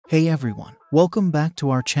Hey everyone, welcome back to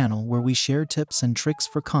our channel where we share tips and tricks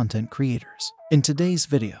for content creators. In today's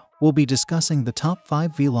video, we'll be discussing the top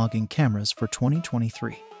 5 vlogging cameras for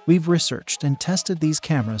 2023. We've researched and tested these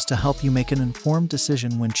cameras to help you make an informed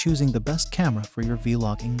decision when choosing the best camera for your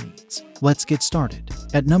vlogging needs. Let's get started.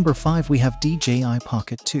 At number 5 we have DJI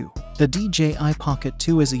Pocket 2. The DJI Pocket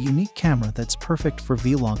 2 is a unique camera that's perfect for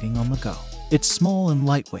vlogging on the go. It's small and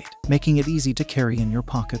lightweight, making it easy to carry in your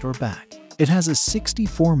pocket or bag. It has a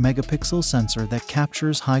 64-megapixel sensor that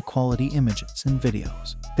captures high-quality images and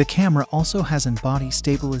videos. The camera also has in-body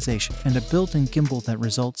stabilization and a built-in gimbal that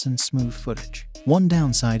results in smooth footage. One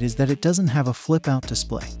downside is that it doesn't have a flip-out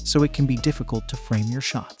display, so it can be difficult to frame your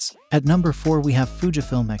shots. At number 4 we have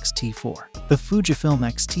Fujifilm X-T4. The Fujifilm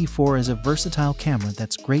X-T4 is a versatile camera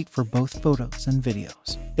that's great for both photos and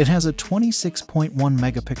videos. It has a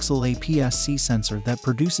 26.1-megapixel APS-C sensor that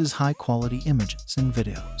produces high-quality images and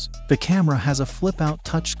videos. The camera has a flip-out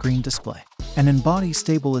touchscreen display and in-body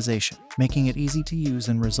stabilization, making it easy to use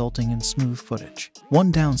and resulting in smooth footage.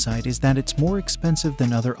 One downside is that it's more expensive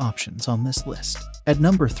than other options on this list. At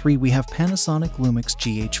number 3 we have Panasonic Lumix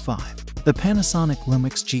GH5. The Panasonic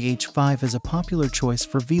Lumix GH5 is a popular choice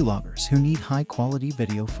for vloggers who need high-quality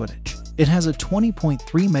video footage. It has a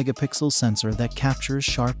 20.3-megapixel sensor that captures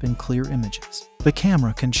sharp and clear images. The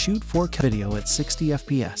camera can shoot 4K video at 60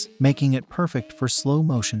 FPS, making it perfect for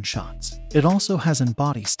slow-motion shots. It also has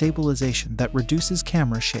in-body stabilization that reduces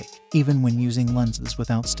camera shake, even when using lenses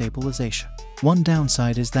without stabilization. One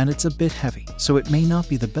downside is that it's a bit heavy, so it may not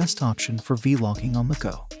be the best option for vlogging on the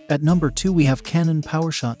go. At number 2 we have Canon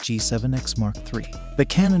Powershot G7X Mark III. The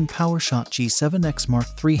Canon Powershot G7X Mark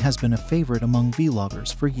III has been a favorite among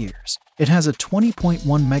vloggers for years. It has a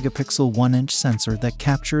 20.1-megapixel 1-inch sensor that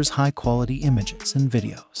captures high-quality images and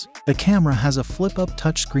videos. The camera has a flip-up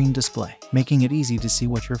touchscreen display, making it easy to see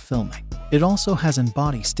what you're filming. It also has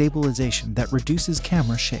in-body stabilization that reduces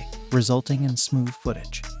camera shake, resulting in smooth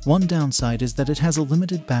footage. One downside is that it has a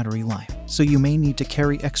limited battery life, so you may need to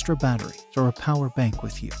carry extra batteries or a power bank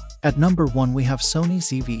with you. At number 1 we have Sony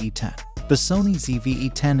ZV-E10. The Sony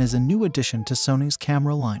ZV-E10 is a new addition to Sony's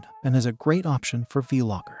camera lineup and is a great option for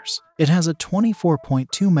vloggers. It has a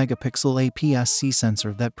 24.2-megapixel APS-C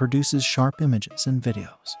sensor that produces sharp images and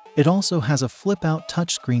videos. It also has a flip-out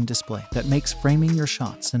touchscreen display that makes framing your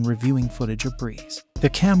shots and reviewing footage a breeze. The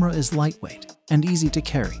camera is lightweight and easy to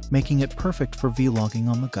carry, making it perfect for vlogging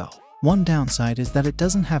on the go. One downside is that it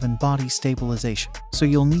doesn't have in-body stabilization, so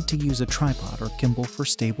you'll need to use a tripod or gimbal for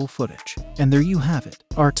stable footage. And there you have it,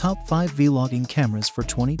 our top 5 vlogging cameras for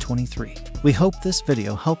 2023. We hope this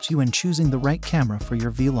video helped you in choosing the right camera for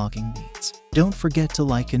your vlogging needs. Don't forget to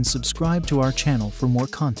like and subscribe to our channel for more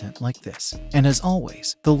content like this. And as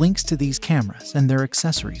always, the links to these cameras and their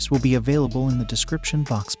accessories will be available in the description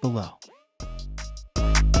box below.